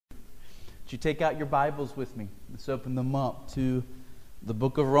Would you take out your Bibles with me? Let's open them up to the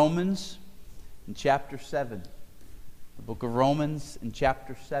book of Romans in chapter 7. The book of Romans in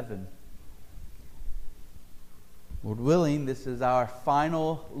chapter 7. Lord willing, this is our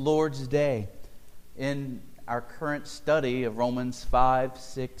final Lord's Day in our current study of Romans 5,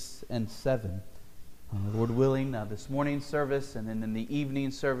 6, and 7. Lord willing, this morning's service and then in the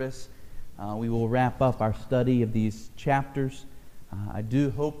evening service, we will wrap up our study of these chapters. I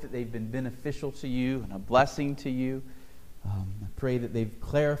do hope that they've been beneficial to you and a blessing to you. I pray that they've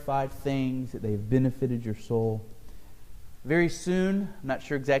clarified things, that they've benefited your soul. Very soon, I'm not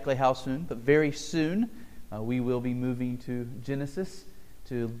sure exactly how soon, but very soon, we will be moving to Genesis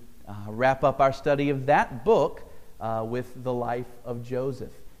to wrap up our study of that book with the life of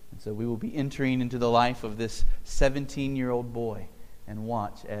Joseph. And so we will be entering into the life of this 17-year-old boy and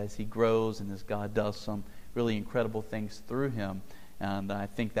watch as he grows and as God does some really incredible things through him. And I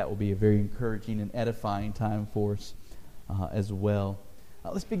think that will be a very encouraging and edifying time for us as well.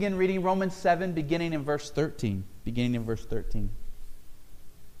 Let's begin reading Romans 7, beginning in verse 13. Beginning in verse 13.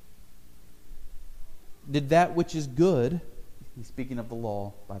 Did that which is good, he's speaking of the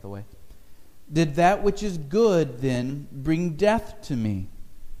law, by the way, did that which is good then bring death to me?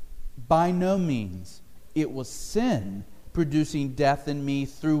 By no means. It was sin producing death in me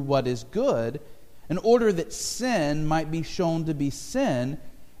through what is good, in order that sin might be shown to be sin,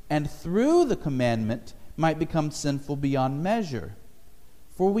 and through the commandment might become sinful beyond measure.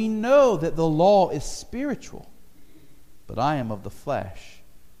 For we know that the law is spiritual, but I am of the flesh,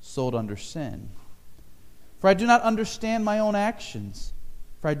 sold under sin. For I do not understand my own actions.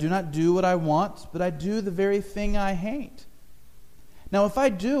 For I do not do what I want, but I do the very thing I hate. Now if I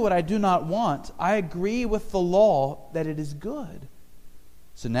do what I do not want, I agree with the law that it is good.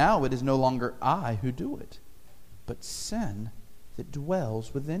 So now it is no longer I who do it, but sin that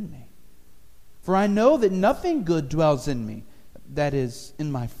dwells within me. For I know that nothing good dwells in me, that is,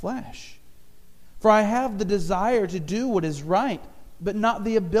 in my flesh. For I have the desire to do what is right, but not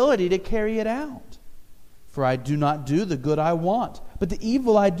the ability to carry it out. For I do not do the good I want, but the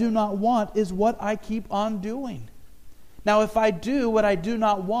evil I do not want is what I keep on doing. Now if I do what I do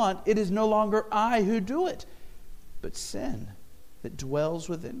not want, it is no longer I who do it, but sin that dwells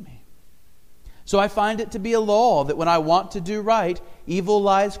within me. So I find it to be a law that when I want to do right, evil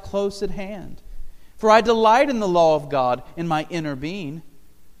lies close at hand. For I delight in the law of God in my inner being,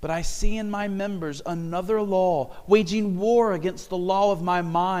 but I see in my members another law, waging war against the law of my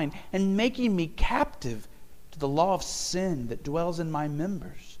mind and making me captive to the law of sin that dwells in my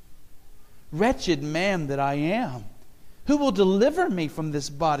members. Wretched man that I am, who will deliver me from this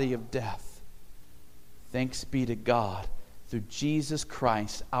body of death? Thanks be to God through Jesus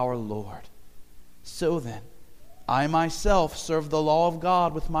Christ our Lord. So then, I myself serve the law of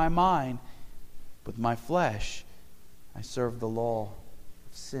God with my mind. With my flesh, I serve the law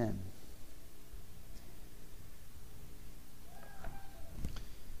of sin.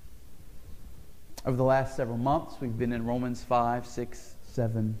 Over the last several months, we've been in Romans 5, 6,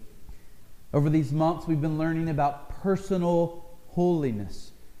 7. Over these months, we've been learning about personal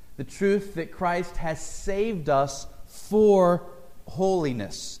holiness. The truth that Christ has saved us for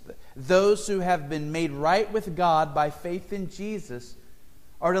holiness. Those who have been made right with God by faith in Jesus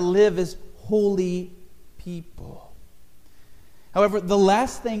are to live as holy people. However, the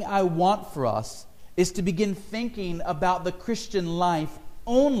last thing I want for us is to begin thinking about the Christian life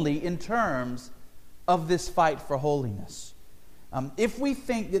only in terms of this fight for holiness. If we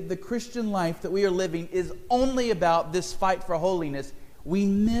think that the Christian life that we are living is only about this fight for holiness, we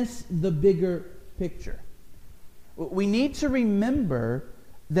miss the bigger picture. We need to remember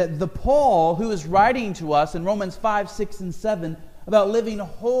that the Paul who is writing to us in Romans 5, 6, and 7 about living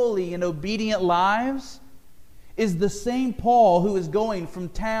holy and obedient lives is the same Paul who is going from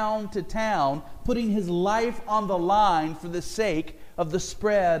town to town, putting his life on the line for the sake of the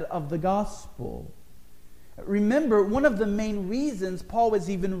spread of the gospel. Remember, one of the main reasons Paul was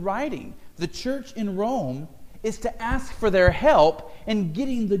even writing the church in Rome is to ask for their help in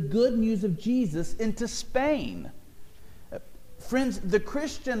getting the good news of Jesus into Spain. Friends, the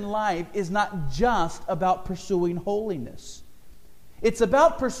Christian life is not just about pursuing holiness. It's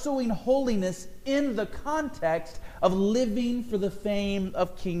about pursuing holiness in the context of living for the fame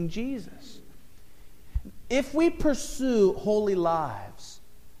of King Jesus. If we pursue holy lives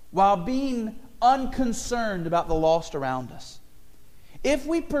while being unconcerned about the lost around us, if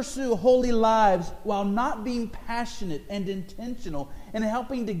we pursue holy lives while not being passionate and intentional in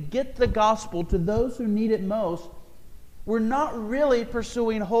helping to get the gospel to those who need it most, we're not really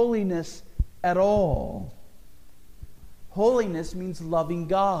pursuing holiness at all. Holiness means loving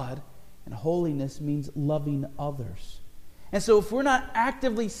God And holiness means loving others. And so if we're not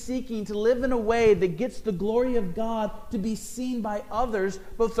actively seeking to live in a way that gets the glory of God to be seen by others,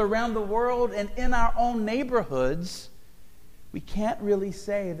 both around the world and in our own neighborhoods, we can't really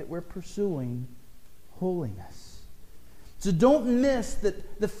say that we're pursuing holiness. So don't miss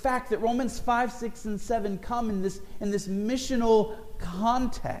the fact that Romans 5, 6, and 7 come in this missional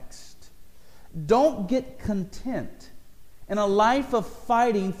context. Don't get content in a life of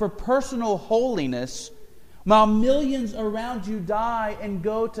fighting for personal holiness while millions around you die and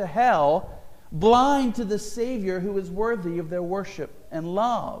go to hell, blind to the Savior who is worthy of their worship and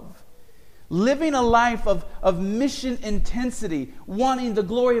love. Living a life of mission intensity, wanting the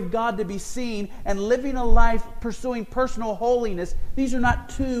glory of God to be seen, and living a life pursuing personal holiness, these are not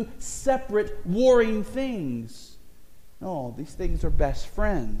two separate, warring things. No, these things are best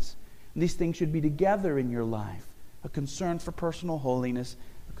friends. And these things should be together in your life. A concern for personal holiness,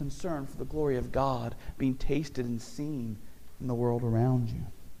 a concern for the glory of God being tasted and seen in the world around you.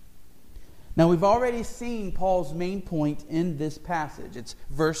 Now, we've already seen Paul's main point in this passage. It's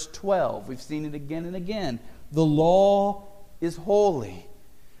verse 12. We've seen it again and again. The law is holy.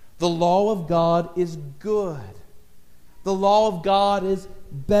 The law of God is good. The law of God is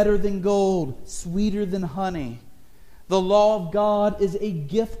better than gold, sweeter than honey. The law of God is a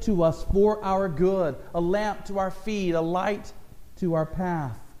gift to us for our good, a lamp to our feet, a light to our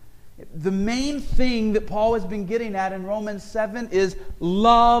path. The main thing that Paul has been getting at in Romans 7 is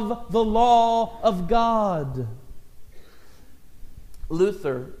love the law of God.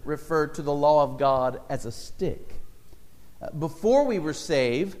 Luther referred to the law of God as a stick. Before we were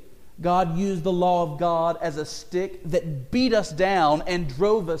saved, God used the law of God as a stick that beat us down and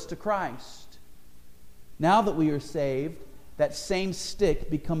drove us to Christ. Now that we are saved, that same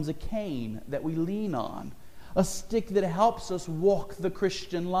stick becomes a cane that we lean on. A stick that helps us walk the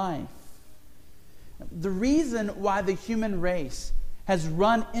Christian life. The reason why the human race has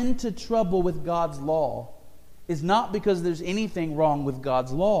run into trouble with God's law is not because there's anything wrong with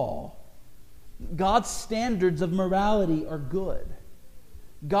God's law. God's standards of morality are good.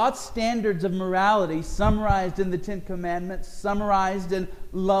 God's standards of morality, summarized in the Ten Commandments, summarized in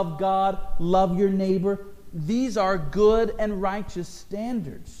love God, love your neighbor, these are good and righteous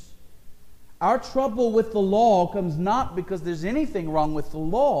standards. Our trouble with the law comes not because there's anything wrong with the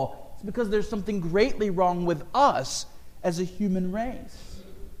law. It's because there's something greatly wrong with us as a human race.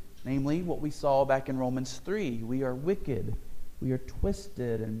 Namely, what we saw back in Romans 3. We are wicked. We are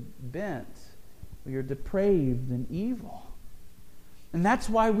twisted and bent. We are depraved and evil. And that's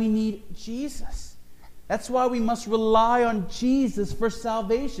why we need Jesus. That's why we must rely on Jesus for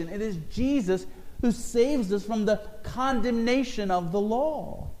salvation. It is Jesus who saves us from the condemnation of the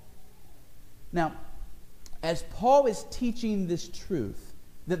law. Now, as Paul is teaching this truth,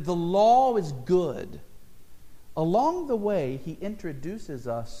 that the law is good, along the way he introduces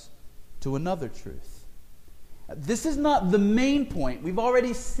us to another truth. This is not the main point. We've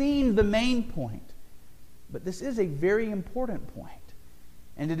already seen the main point. But this is a very important point.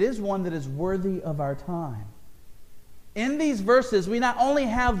 And it is one that is worthy of our time. In these verses, we not only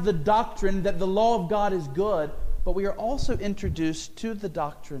have the doctrine that the law of God is good, but we are also introduced to the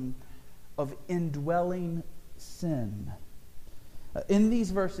doctrine of indwelling sin. In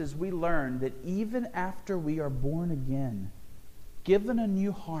these verses, we learn that even after we are born again, given a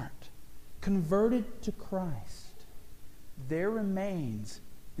new heart, converted to Christ, there remains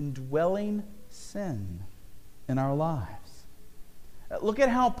indwelling sin in our lives. Look at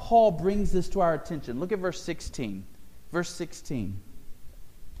how Paul brings this to our attention. Look at verse 16. Verse 16.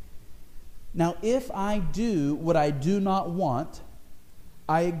 Now, if I do what I do not want,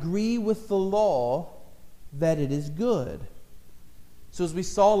 I agree with the law that it is good. So as we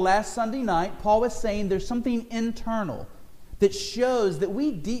saw last Sunday night, Paul was saying there's something internal that shows that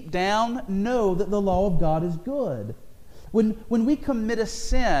we deep down know that the law of God is good. When we commit a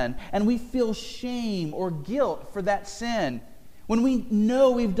sin and we feel shame or guilt for that sin, when we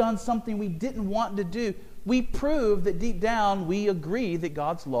know we've done something we didn't want to do, we prove that deep down we agree that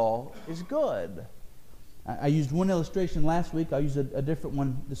God's law is good. I used one illustration last week. I'll use a different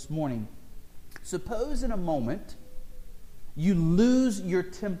one this morning. Suppose in a moment you lose your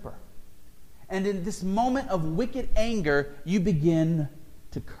temper. And in this moment of wicked anger, you begin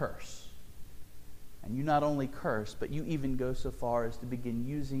to curse. And you not only curse, but you even go so far as to begin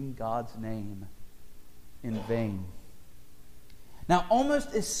using God's name in vain. Now,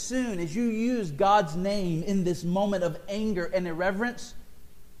 almost as soon as you use God's name in this moment of anger and irreverence,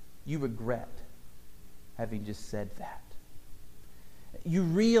 you regret having just said that. You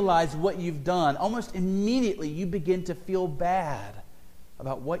realize what you've done. Almost immediately, you begin to feel bad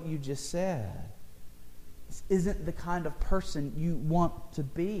about what you just said. This isn't the kind of person you want to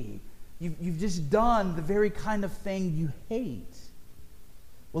be. You've just done the very kind of thing you hate.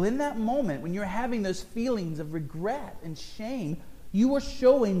 Well, in that moment, when you're having those feelings of regret and shame, you are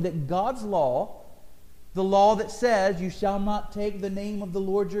showing that God's law, the law that says you shall not take the name of the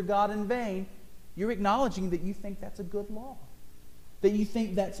Lord your God in vain, you're acknowledging that you think that's a good law, that you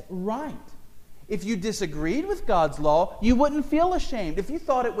think that's right. If you disagreed with God's law, you wouldn't feel ashamed. If you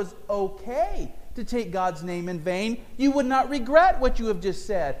thought it was okay to take God's name in vain, you would not regret what you have just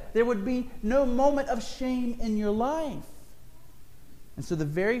said. There would be no moment of shame in your life. And so the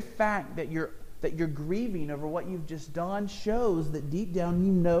very fact that you're grieving over what you've just done shows that deep down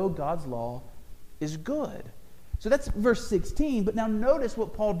you know God's law is good. So that's verse 16. But now notice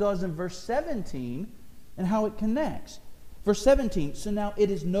what Paul does in verse 17 and how it connects. Verse 17, so now it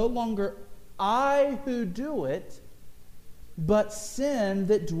is no longer I who do it, but sin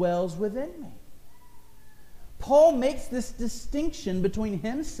that dwells within me. Paul makes this distinction between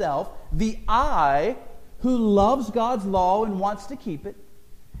himself, the I who loves God's law and wants to keep it,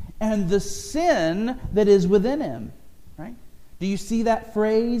 and the sin that is within him. Right? Do you see that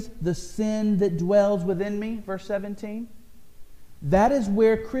phrase, the sin that dwells within me, verse 17? That is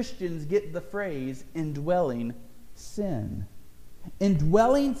where Christians get the phrase indwelling sin.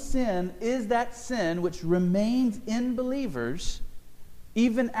 Indwelling sin is that sin which remains in believers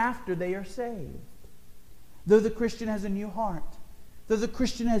even after they are saved. Though the Christian has a new heart, though the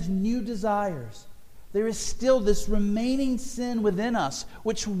Christian has new desires, there is still this remaining sin within us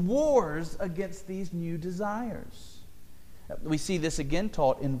which wars against these new desires. We see this again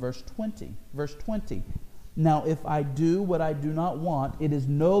taught in verse 20. Verse 20. Now if I do what I do not want, it is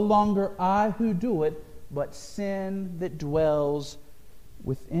no longer I who do it, but sin that dwells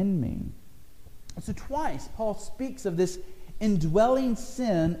within me. So twice Paul speaks of this indwelling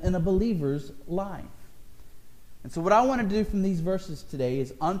sin in a believer's life. And so what I want to do from these verses today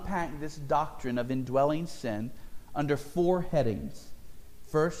is unpack this doctrine of indwelling sin under 4 headings.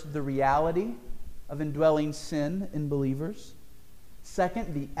 First, the reality of indwelling sin in believers.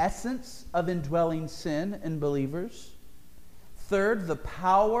 Second, the essence of indwelling sin in believers. Third, the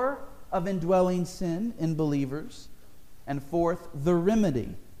power of indwelling sin in believers. And fourth, the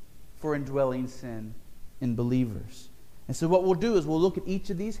remedy for indwelling sin in believers. And so what we'll do is we'll look at each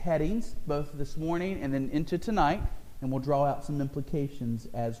of these headings, both this morning and then into tonight, and we'll draw out some implications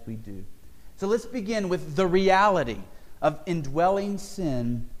as we do. So let's begin with the reality of indwelling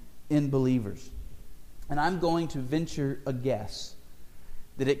sin in believers. And I'm going to venture a guess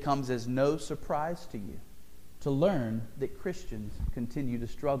that it comes as no surprise to you to learn that Christians continue to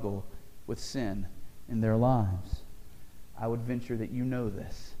struggle with sin in their lives. I would venture that you know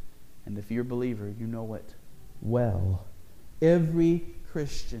this. And if you're a believer, you know it well. Every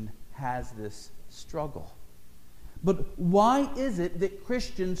Christian has this struggle. But why is it that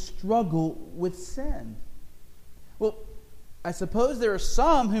Christians struggle with sin? Well, I suppose there are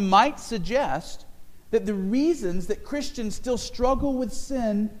some who might suggest that the reasons that Christians still struggle with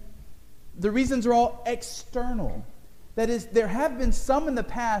sin, the reasons are all external. That is, there have been some in the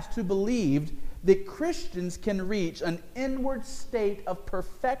past who believed that Christians can reach an inward state of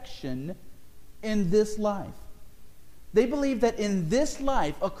perfection in this life. They believe that in this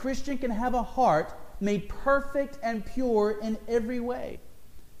life, a Christian can have a heart made perfect and pure in every way.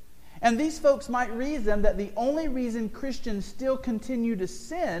 And these folks might reason that the only reason Christians still continue to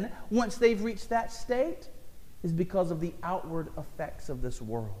sin once they've reached that state is because of the outward effects of this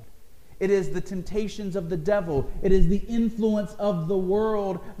world. It is the temptations of the devil. It is the influence of the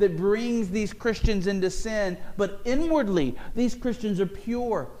world that brings these Christians into sin. But inwardly, these Christians are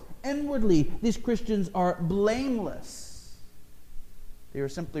pure. Inwardly, these Christians are blameless. They are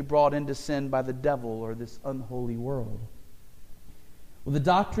simply brought into sin by the devil or this unholy world. Well, the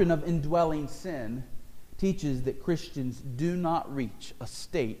doctrine of indwelling sin teaches that Christians do not reach a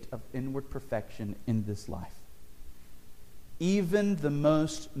state of inward perfection in this life. Even the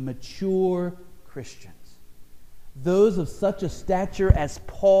most mature Christians, those of such a stature as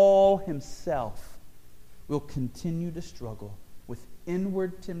Paul himself, will continue to struggle with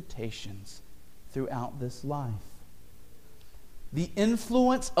inward temptations throughout this life. The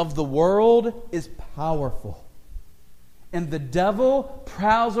influence of the world is powerful. And the devil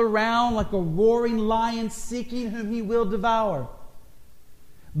prowls around like a roaring lion seeking whom he will devour.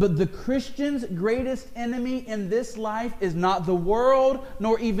 But the Christian's greatest enemy in this life is not the world,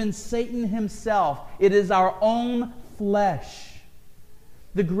 nor even Satan himself. It is our own flesh.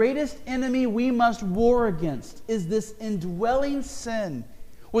 The greatest enemy we must war against is this indwelling sin,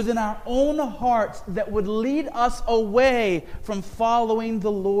 within our own hearts that would lead us away from following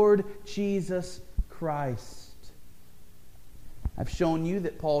the Lord Jesus Christ. I've shown you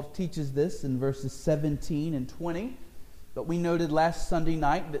that Paul teaches this in verses 17 and 20, but we noted last Sunday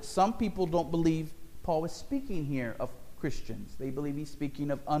night that some people don't believe Paul is speaking here of Christians. They believe he's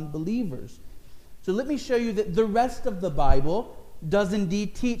speaking of unbelievers. So let me show you that the rest of the Bible does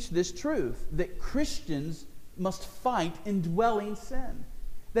indeed teach this truth, that Christians must fight indwelling sin.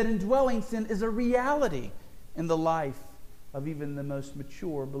 That indwelling sin is a reality in the life of even the most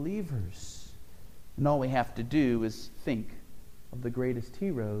mature believers. And all we have to do is think of the greatest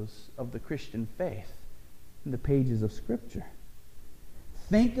heroes of the Christian faith in the pages of Scripture.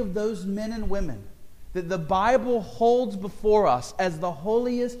 Think of those men and women that the Bible holds before us as the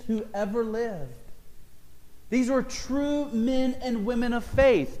holiest who ever lived. These were true men and women of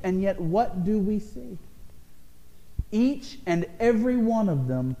faith, and yet what do we see? Each and every one of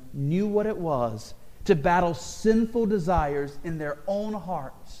them knew what it was to battle sinful desires in their own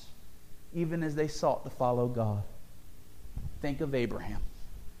hearts, even as they sought to follow God. Think of Abraham.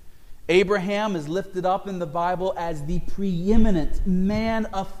 Abraham is lifted up in the Bible as the preeminent man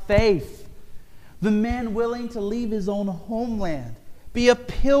of faith. The man willing to leave his own homeland, be a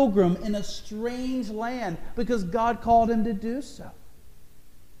pilgrim in a strange land because God called him to do so.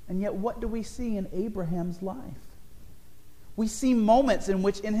 And yet what do we see in Abraham's life? We see moments in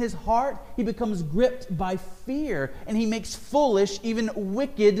which in his heart he becomes gripped by fear and he makes foolish, even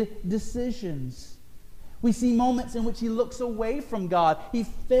wicked decisions. We see moments in which he looks away from God. He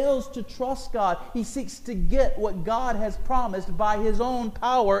fails to trust God. He seeks to get what God has promised by his own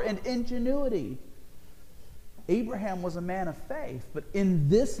power and ingenuity. Abraham was a man of faith, but in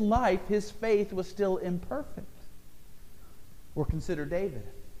this life his faith was still imperfect. Or consider David.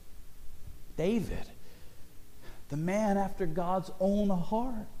 David, the man after God's own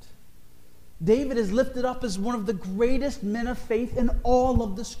heart. David is lifted up as one of the greatest men of faith in all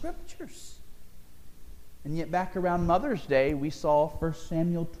of the Scriptures. And yet back around Mother's Day, we saw 1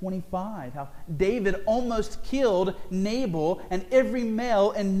 Samuel 25, how David almost killed Nabal and every male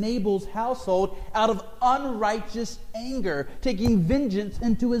in Nabal's household out of unrighteous anger, taking vengeance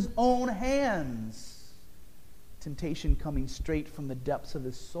into his own hands. Temptation coming straight from the depths of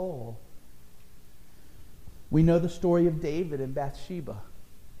his soul. We know the story of David and Bathsheba,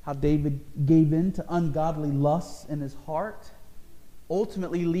 how David gave in to ungodly lusts in his heart,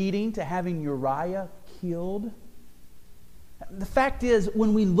 ultimately leading to having Uriah killed. The fact is,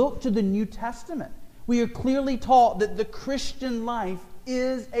 when we look to the New Testament, we are clearly taught that the Christian life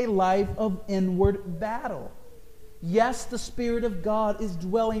is a life of inward battle. Yes, the Spirit of God is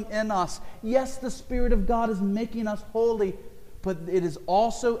dwelling in us. Yes, the Spirit of God is making us holy. But it is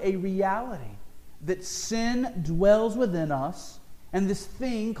also a reality that sin dwells within us, and this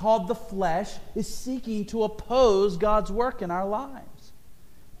thing called the flesh is seeking to oppose God's work in our lives.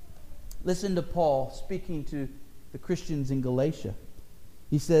 Listen to Paul speaking to the Christians in Galatia.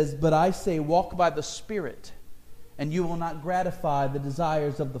 He says, "But I say, walk by the Spirit, and you will not gratify the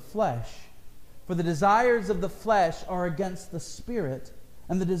desires of the flesh. For the desires of the flesh are against the Spirit,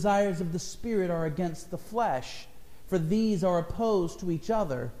 and the desires of the Spirit are against the flesh. For these are opposed to each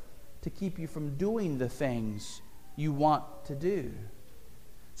other, to keep you from doing the things you want to do."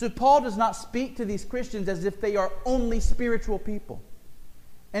 So Paul does not speak to these Christians as if they are only spiritual people.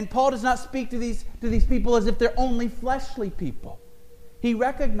 And Paul does not speak to these people as if they're only fleshly people. He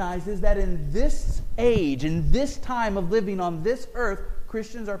recognizes that in this age, in this time of living on this earth,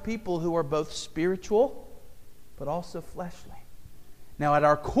 Christians are people who are both spiritual, but also fleshly. Now, at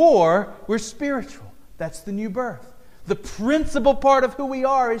our core, we're spiritual. That's the new birth. The principal part of who we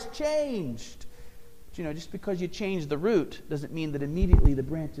are is changed. But just because you change the root doesn't mean that immediately the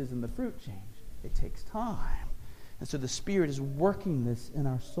branches and the fruit change. It takes time. And so the Spirit is working this in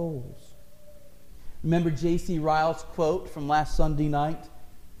our souls. Remember J.C. Ryle's quote from last Sunday night?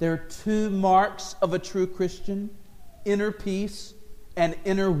 There are two marks of a true Christian: inner peace and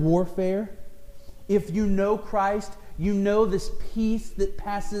inner warfare. If you know Christ, you know this peace that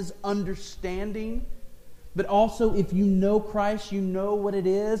passes understanding. But also, if you know Christ, you know what it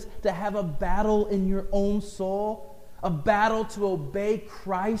is to have a battle in your own soul, a battle to obey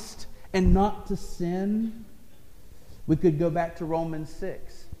Christ and not to sin. We could go back to Romans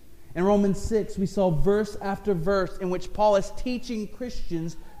 6. In Romans 6, we saw verse after verse in which Paul is teaching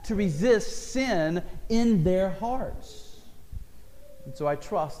Christians to resist sin in their hearts. And so I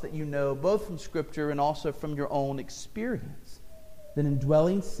trust that you know, both from Scripture and also from your own experience, that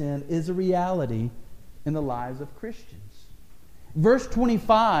indwelling sin is a reality in the lives of Christians. Verse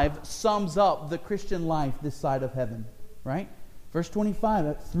 25 sums up the Christian life this side of heaven, right? Verse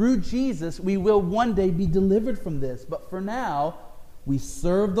 25, through Jesus we will one day be delivered from this. But for now, we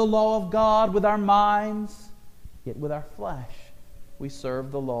serve the law of God with our minds, yet with our flesh we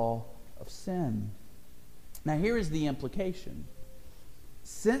serve the law of sin. Now here is the implication.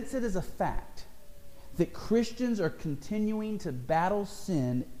 Since it is a fact that Christians are continuing to battle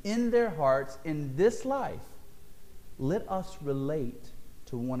sin in their hearts in this life, let us relate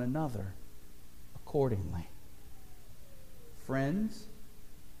to one another accordingly. Friends,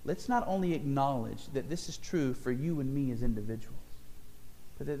 let's not only acknowledge that this is true for you and me as individuals,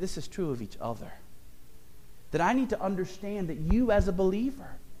 but that this is true of each other. That I need to understand that you as a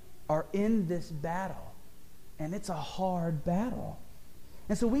believer are in this battle, and it's a hard battle.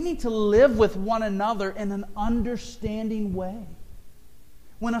 And so we need to live with one another in an understanding way.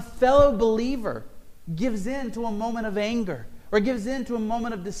 When a fellow believer gives in to a moment of anger or gives in to a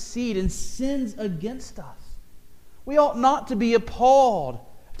moment of deceit and sins against us, we ought not to be appalled,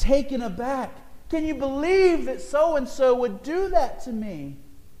 taken aback. Can you believe that so-and-so would do that to me?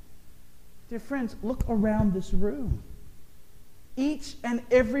 Dear friends, look around this room. Each and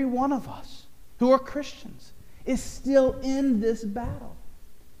every one of us who are Christians is still in this battle.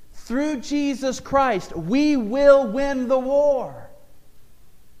 Through Jesus Christ, we will win the war.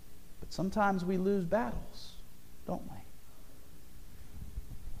 But sometimes we lose battles, don't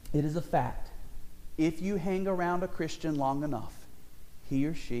we? It is a fact. If you hang around a Christian long enough, he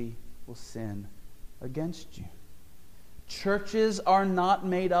or she will sin against you. Churches are not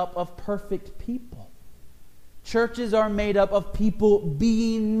made up of perfect people. Churches are made up of people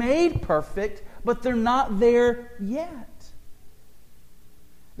being made perfect, but they're not there yet.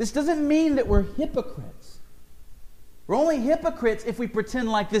 This doesn't mean that we're hypocrites. We're only hypocrites if we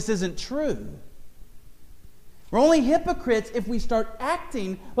pretend like this isn't true. We're only hypocrites if we start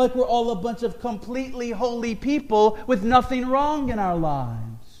acting like we're all a bunch of completely holy people with nothing wrong in our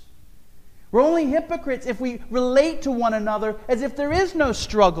lives. We're only hypocrites if we relate to one another as if there is no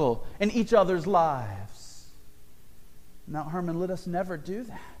struggle in each other's lives. Now, Herman, let us never do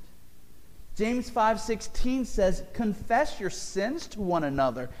that. James 5:16 says, confess your sins to one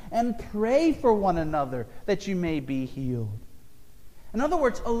another and pray for one another that you may be healed. In other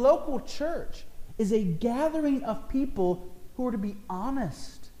words, a local church is a gathering of people who are to be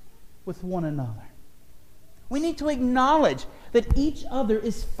honest with one another. We need to acknowledge that each other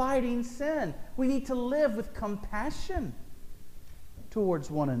is fighting sin. We need to live with compassion towards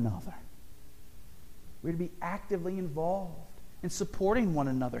one another. We're to be actively involved in supporting one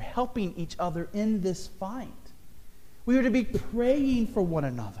another, helping each other in this fight. We are to be praying for one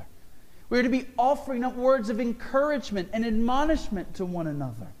another. We are to be offering up words of encouragement and admonishment to one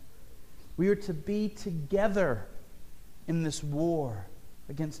another. We are to be together in this war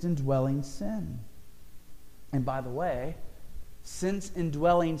against indwelling sin. And by the way, since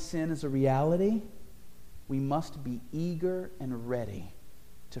indwelling sin is a reality, we must be eager and ready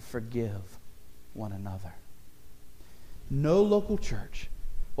to forgive one another. No local church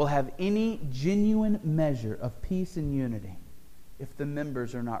will have any genuine measure of peace and unity if the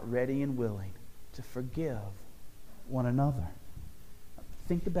members are not ready and willing to forgive one another.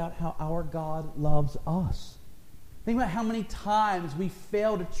 Think about how our God loves us. Think about how many times we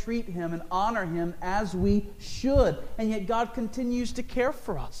fail to treat Him and honor Him as we should, and yet God continues to care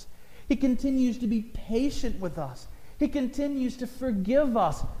for us. He continues to be patient with us. He continues to forgive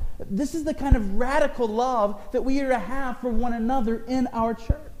us. This is the kind of radical love that we are to have for one another in our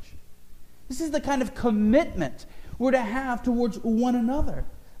church. This is the kind of commitment we're to have towards one another.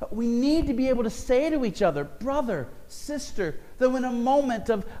 We need to be able to say to each other, brother, sister, though in a moment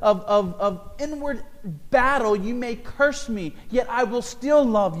of inward battle you may curse me, yet I will still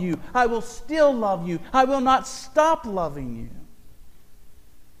love you. I will still love you. I will not stop loving you.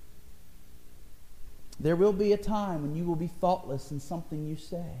 There will be a time when you will be thoughtless in something you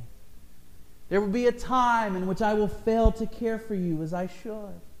say. There will be a time in which I will fail to care for you as I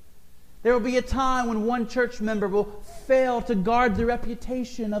should. There will be a time when one church member will fail to guard the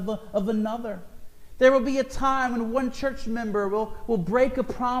reputation of another. There will be a time when one church member will break a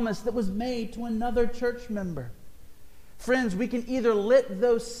promise that was made to another church member. Friends, we can either let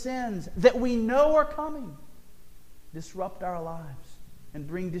those sins that we know are coming disrupt our lives and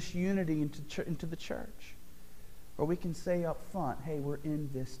bring disunity into the church. Or we can say up front, hey, we're in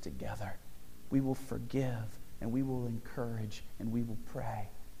this together. We will forgive and we will encourage and we will pray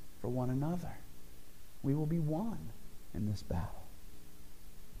for one another. We will be one in this battle.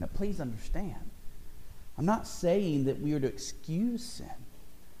 Now, please understand, I'm not saying that we are to excuse sin.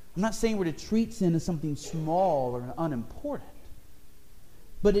 I'm not saying we're to treat sin as something small or unimportant.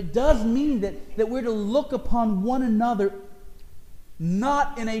 But it does mean that we're to look upon one another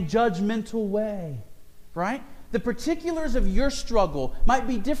not in a judgmental way, right? The particulars of your struggle might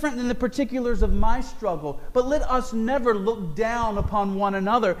be different than the particulars of my struggle, but let us never look down upon one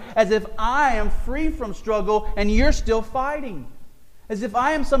another as if I am free from struggle and you're still fighting. As if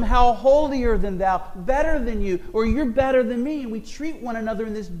I am somehow holier than thou, better than you, or you're better than me, and we treat one another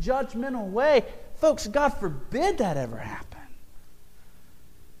in this judgmental way. Folks, God forbid that ever happen.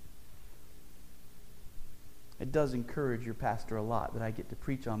 It does encourage your pastor a lot that I get to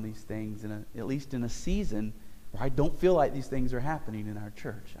preach on these things, at least in a season where I don't feel like these things are happening in our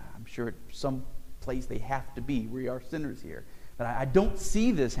church. I'm sure at some place they have to be. We are sinners here. But I don't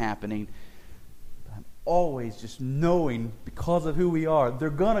see this happening. But I'm always just knowing, because of who we are, they're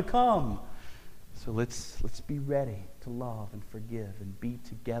going to come. So let's be ready to love and forgive and be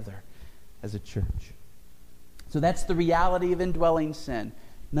together as a church. So that's the reality of indwelling sin.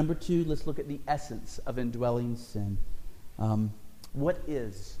 Number 2, let's look at the essence of indwelling sin. What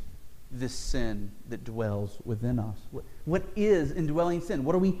is this sin that dwells within us? What is indwelling sin?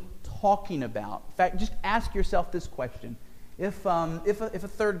 What are we talking about? In fact, just ask yourself this question. If a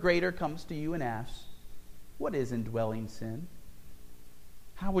third grader comes to you and asks, what is indwelling sin?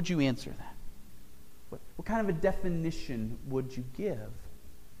 How would you answer that? What kind of a definition would you give?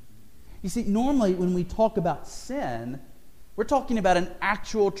 You see, normally when we talk about sin, we're talking about an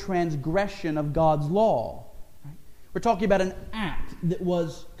actual transgression of God's law. Right? We're talking about an act that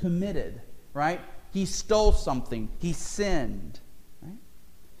was committed. Right? He stole something. He sinned. Right?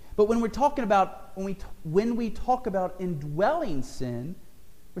 But when we talk about indwelling sin,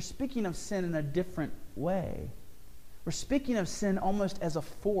 we're speaking of sin in a different way. We're speaking of sin almost as a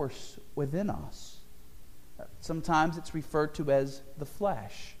force within us. Sometimes it's referred to as the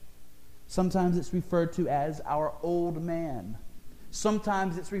flesh. Sometimes it's referred to as our old man.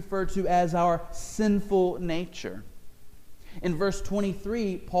 Sometimes it's referred to as our sinful nature. In verse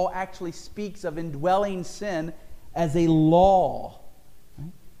 23, Paul actually speaks of indwelling sin as a law.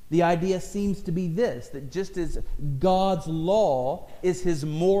 Right? The idea seems to be this, that just as God's law is His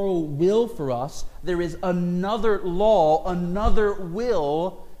moral will for us, there is another law, another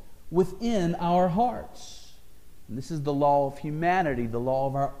will within our hearts. And this is the law of humanity, the law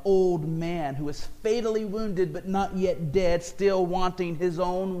of our old man who is fatally wounded but not yet dead, still wanting his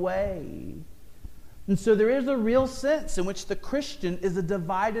own way. And so there is a real sense in which the Christian is a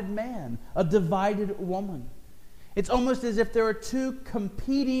divided man, a divided woman. It's almost as if there are two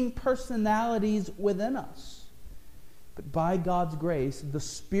competing personalities within us. But by God's grace, the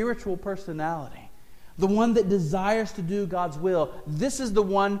spiritual personality, the one that desires to do God's will, this is the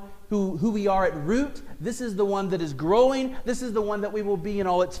one who we are at root. This is the one that is growing. This is the one that we will be in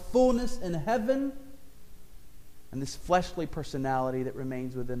all its fullness in heaven. And this fleshly personality that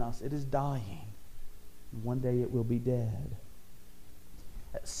remains within us, it is dying. And one day it will be dead.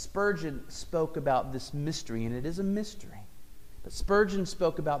 Spurgeon spoke about this mystery, and it is a mystery. But Spurgeon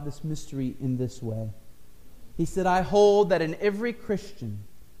spoke about this mystery in this way. He said, I hold that in every Christian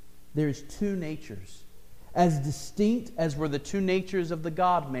there is two natures, as distinct as were the two natures of the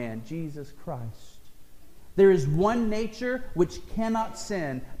God-man, Jesus Christ. There is one nature which cannot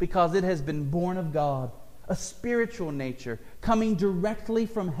sin because it has been born of God, a spiritual nature coming directly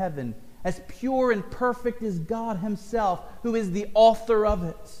from heaven, as pure and perfect as God Himself, who is the author of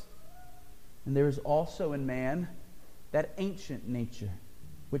it. And there is also in man that ancient nature,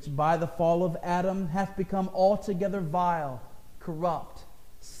 which by the fall of Adam hath become altogether vile, corrupt,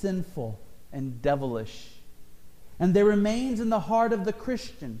 sinful, and devilish. And there remains in the heart of the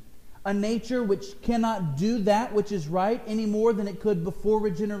Christian a nature which cannot do that which is right any more than it could before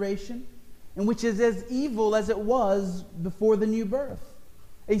regeneration, and which is as evil as it was before the new birth.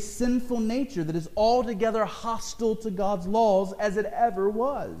 A sinful nature that is altogether hostile to God's laws as it ever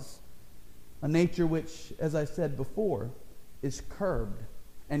was. A nature which, as I said before, is curbed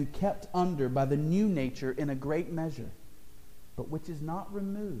and kept under by the new nature in a great measure, but which is not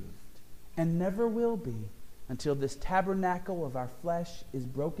removed and never will be until this tabernacle of our flesh is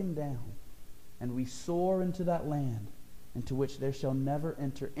broken down and we soar into that land into which there shall never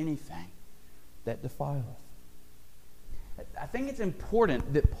enter anything that defileth. I think it's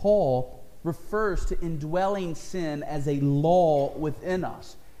important that Paul refers to indwelling sin as a law within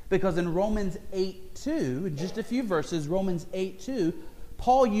us, because in Romans 8:2, in just a few verses, Romans 8:2,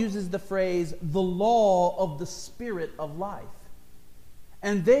 Paul uses the phrase, the law of the Spirit of life.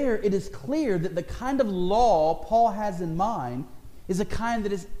 And there it is clear that the kind of law Paul has in mind is a kind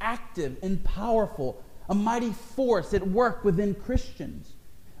that is active and powerful, a mighty force at work within Christians.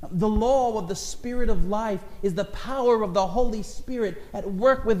 The law of the Spirit of life is the power of the Holy Spirit at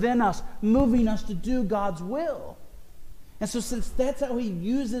work within us, moving us to do God's will. And so since that's how he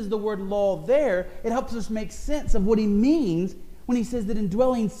uses the word law there, it helps us make sense of what he means when he says that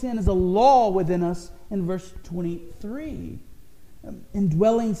indwelling sin is a law within us in verse 23.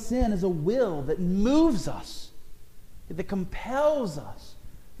 Indwelling sin is a will that moves us, that compels us,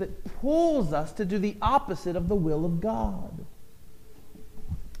 that pulls us to do the opposite of the will of God.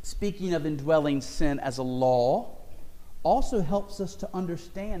 Speaking of indwelling sin as a law, also helps us to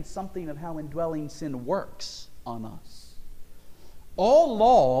understand something of how indwelling sin works on us. All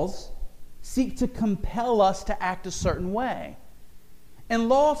laws seek to compel us to act a certain way. And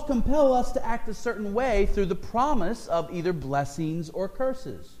laws compel us to act a certain way through the promise of either blessings or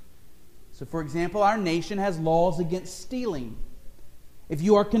curses. So, for example, our nation has laws against stealing. If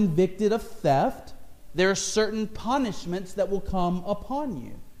you are convicted of theft, there are certain punishments that will come upon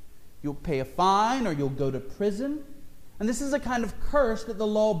you. You'll pay a fine or you'll go to prison. And this is a kind of curse that the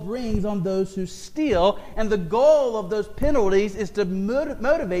law brings on those who steal. And the goal of those penalties is to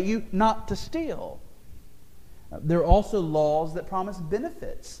motivate you not to steal. There are also laws that promise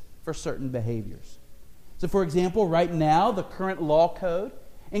benefits for certain behaviors. So, for example, right now, the current law code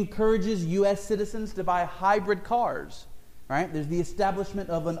encourages U.S. citizens to buy hybrid cars. Right? There's the establishment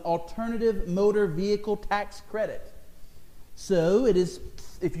of an alternative motor vehicle tax credit. So, it is,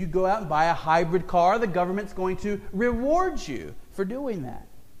 if you go out and buy a hybrid car, the government's going to reward you for doing that.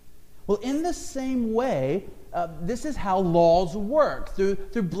 Well, in the same way, this is how laws work, through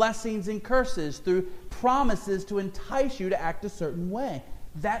blessings and curses, through promises to entice you to act a certain way.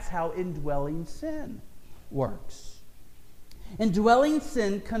 That's how indwelling sin works. Indwelling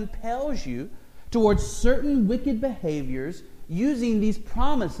sin compels you towards certain wicked behaviors using these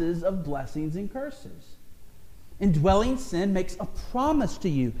promises of blessings and curses. Indwelling sin makes a promise to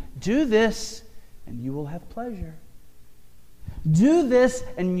you. Do this and you will have pleasure. Do this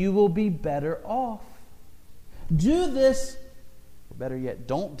and you will be better off. Do this, or better yet,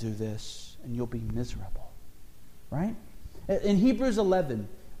 don't do this and you'll be miserable. Right? In Hebrews 11,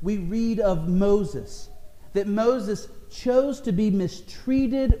 we read of Moses, that Moses chose to be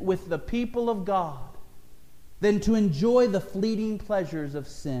mistreated with the people of God than to enjoy the fleeting pleasures of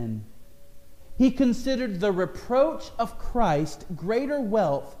sin. He considered the reproach of Christ greater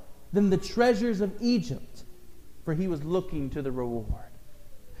wealth than the treasures of Egypt, for he was looking to the reward.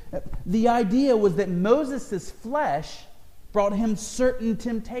 The idea was that Moses' flesh brought him certain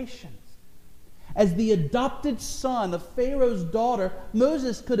temptations. As the adopted son of Pharaoh's daughter,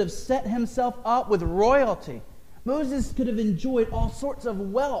 Moses could have set himself up with royalty. Moses could have enjoyed all sorts of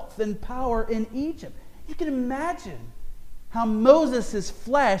wealth and power in Egypt. You can imagine how Moses'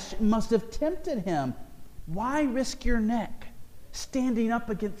 flesh must have tempted him. Why risk your neck standing up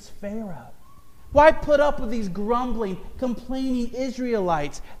against Pharaoh? Why put up with these grumbling, complaining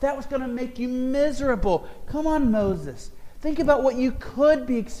Israelites? That was going to make you miserable. Come on, Moses. Think about what you could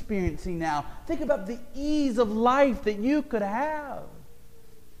be experiencing now. Think about the ease of life that you could have.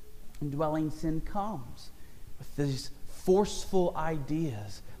 Indwelling sin comes with these forceful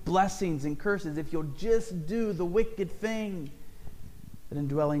ideas, blessings and curses, if you'll just do the wicked thing that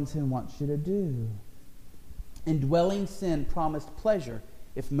indwelling sin wants you to do. Indwelling sin promised pleasure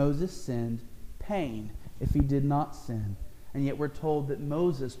if Moses sinned, pain if he did not sin. And yet we're told that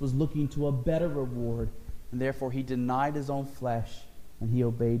Moses was looking to a better reward, and therefore he denied his own flesh and he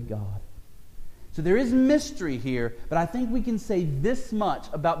obeyed God. So there is mystery here, but I think we can say this much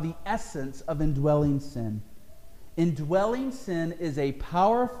about the essence of indwelling sin. Indwelling sin is a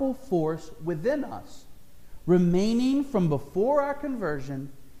powerful force within us, remaining from before our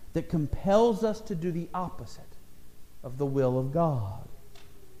conversion, that compels us to do the opposite of the will of God.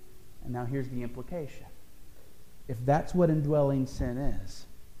 And now here's the implication. If that's what indwelling sin is,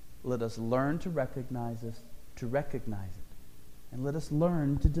 let us learn to recognize it, and let us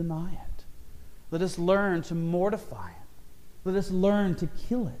learn to deny it. Let us learn to mortify it. Let us learn to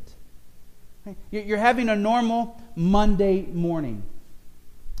kill it. You're having a normal Monday morning,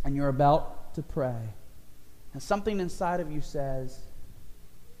 and you're about to pray. And something inside of you says,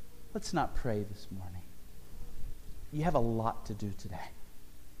 let's not pray this morning. You have a lot to do today.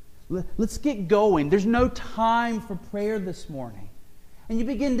 Let's get going. There's no time for prayer this morning. And you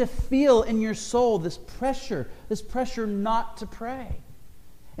begin to feel in your soul this pressure not to pray.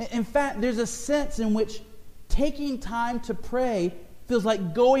 In fact, there's a sense in which taking time to pray feels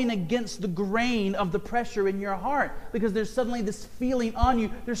like going against the grain of the pressure in your heart, because there's suddenly this feeling on you.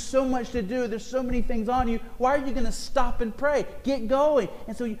 There's so much to do. There's so many things on you. Why are you going to stop and pray? Get going.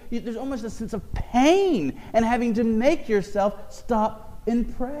 And so there's almost a sense of pain and having to make yourself stop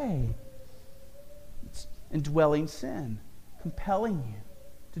and pray. It's indwelling sin, compelling you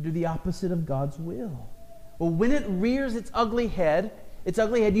to do the opposite of God's will. Well, when it rears its ugly head,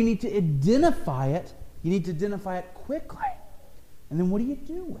 you need to identify it. You need to identify it quickly. And then what do you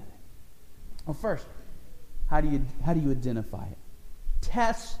do with it? Well, first, how do you identify it?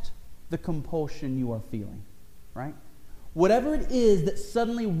 Test the compulsion you are feeling, right? Whatever it is that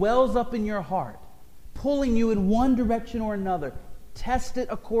suddenly wells up in your heart, pulling you in one direction or another, test it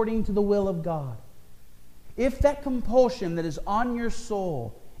according to the will of God. If that compulsion that is on your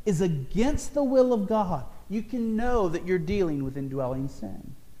soul is against the will of God, you can know that you're dealing with indwelling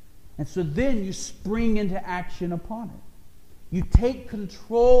sin. And so then you spring into action upon it. You take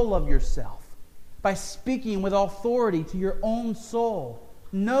control of yourself by speaking with authority to your own soul.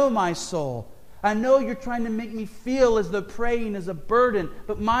 Know my soul. I know you're trying to make me feel as though praying is a burden,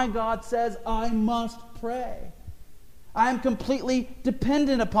 but my God says I must pray. I am completely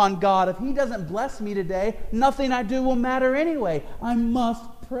dependent upon God. If He doesn't bless me today, nothing I do will matter anyway. I must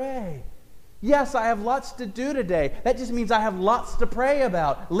pray. Yes, I have lots to do today. That just means I have lots to pray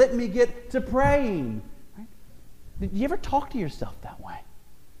about. Let me get to praying. Right? Did you ever talk to yourself that way?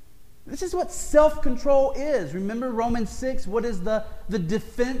 This is what self-control is. Remember Romans 6? What is the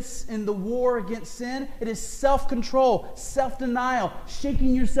defense in the war against sin? It is self-control, self-denial,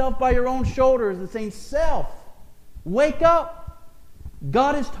 shaking yourself by your own shoulders and saying, self, wake up.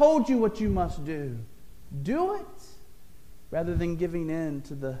 God has told you what you must do. Do it. Rather than giving in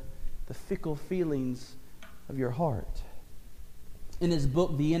to the fickle feelings of your heart. In his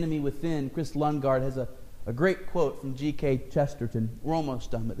book, The Enemy Within, Chris Lundgaard has a great quote from G.K. Chesterton. We're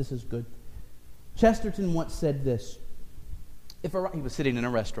almost done, but this is good. Chesterton once said this. He was sitting in a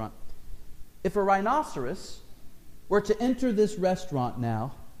restaurant. If a rhinoceros were to enter this restaurant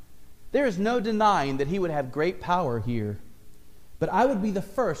now, there is no denying that he would have great power here. But I would be the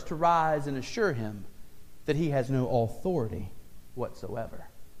first to rise and assure him that he has no authority whatsoever.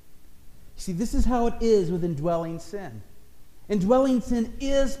 See, this is how it is with indwelling sin. Indwelling sin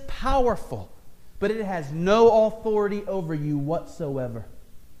is powerful, but it has no authority over you whatsoever.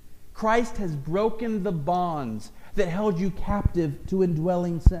 Christ has broken the bonds that held you captive to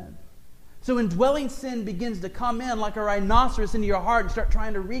indwelling sin. So indwelling sin begins to come in like a rhinoceros into your heart and start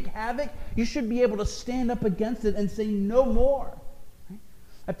trying to wreak havoc. You should be able to stand up against it and say no more.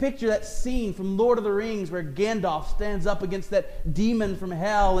 I picture that scene from Lord of the Rings where Gandalf stands up against that demon from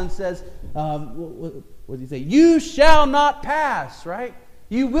hell and says, what does he say? You shall not pass, right?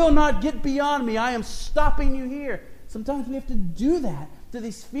 You will not get beyond me. I am stopping you here. Sometimes we have to do that to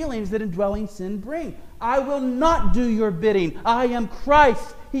these feelings that indwelling sin bring. I will not do your bidding. I am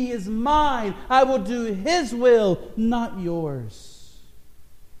Christ. He is mine. I will do His will, not yours.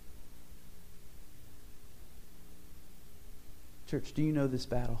 Church, do you know this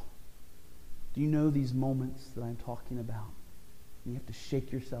battle? Do you know these moments that I'm talking about? You have to shake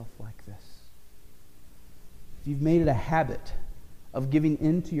yourself like this. If you've made it a habit of giving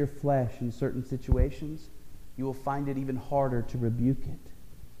in to your flesh in certain situations, you will find it even harder to rebuke it.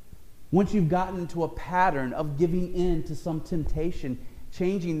 Once you've gotten into a pattern of giving in to some temptation,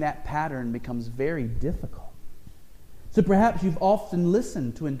 changing that pattern becomes very difficult. So perhaps you've often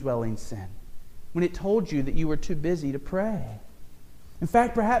listened to indwelling sin when it told you that you were too busy to pray. In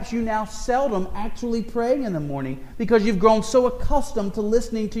fact, perhaps you now seldom actually pray in the morning because you've grown so accustomed to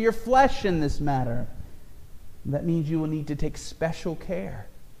listening to your flesh in this matter. That means you will need to take special care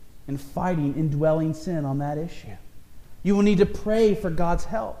in fighting indwelling sin on that issue. You will need to pray for God's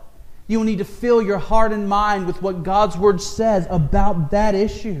help. You will need to fill your heart and mind with what God's Word says about that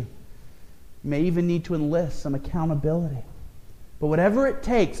issue. You may even need to enlist some accountability. But whatever it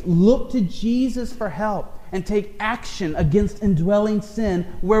takes, look to Jesus for help and take action against indwelling sin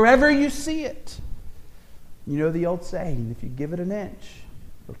wherever you see it. You know the old saying, if you give it an inch,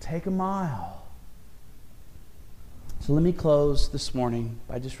 it'll take a mile. So let me close this morning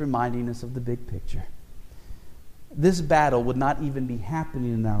by just reminding us of the big picture. This battle would not even be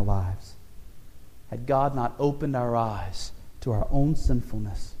happening in our lives had God not opened our eyes to our own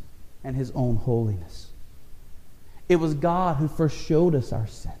sinfulness and His own holiness. It was God who first showed us our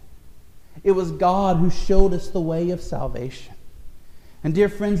sin. It was God who showed us the way of salvation. And dear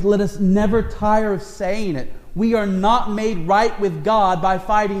friends, let us never tire of saying it. We are not made right with God by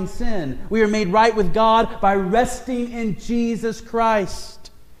fighting sin. We are made right with God by resting in Jesus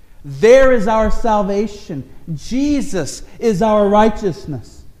Christ. There is our salvation. Jesus is our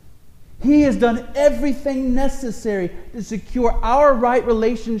righteousness. He has done everything necessary to secure our right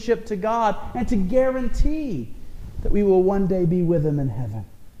relationship to God and to guarantee that we will one day be with Him in heaven.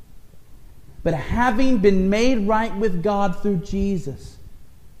 But having been made right with God through Jesus,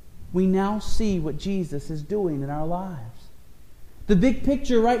 we now see what Jesus is doing in our lives. The big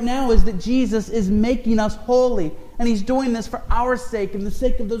picture right now is that Jesus is making us holy, and He's doing this for our sake and the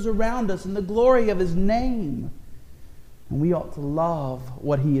sake of those around us and the glory of His name. And we ought to love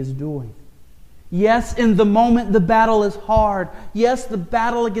what He is doing. Yes, in the moment the battle is hard. Yes, the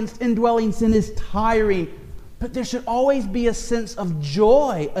battle against indwelling sin is tiring. But there should always be a sense of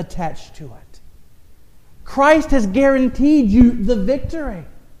joy attached to it. Christ has guaranteed you the victory.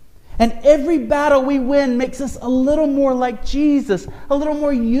 And every battle we win makes us a little more like Jesus, a little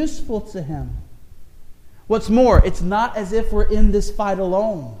more useful to Him. What's more, it's not as if we're in this fight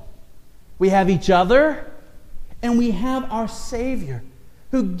alone. We have each other, and we have our Savior,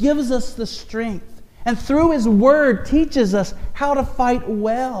 who gives us the strength, and through His Word teaches us how to fight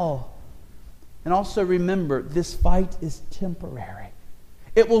well. And also remember, this fight is temporary.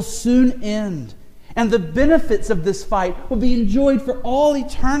 It will soon end. And the benefits of this fight will be enjoyed for all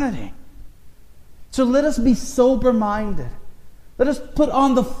eternity. So let us be sober-minded. Let us put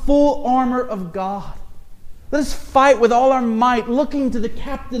on the full armor of God. Let us fight with all our might, looking to the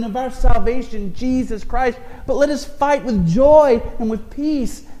captain of our salvation, Jesus Christ. But let us fight with joy and with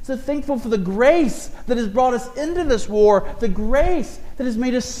peace. So thankful for the grace that has brought us into this war, the grace that has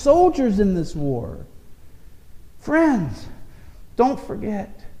made us soldiers in this war. Friends, don't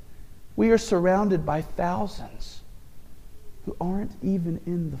forget, we are surrounded by thousands who aren't even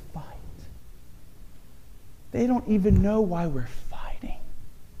in the fight. They don't even know why we're fighting.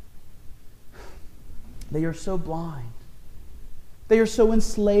 They are so blind. They are so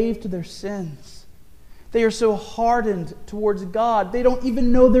enslaved to their sins. They are so hardened towards God. They don't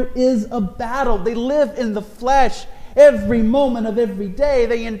even know there is a battle. They live in the flesh every moment of every day.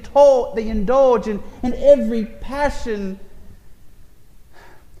 They indulge in every passion.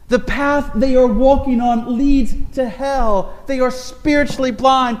 The path they are walking on leads to hell. They are spiritually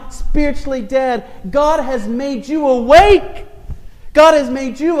blind, spiritually dead. God has made you awake. God has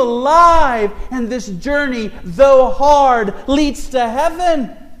made you alive. And this journey, though hard, leads to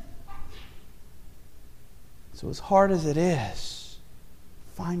heaven. So as hard as it is,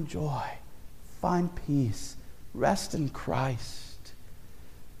 find joy, find peace, rest in Christ.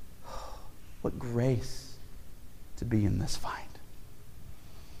 What grace to be in this fight.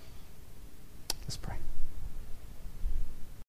 Let's pray.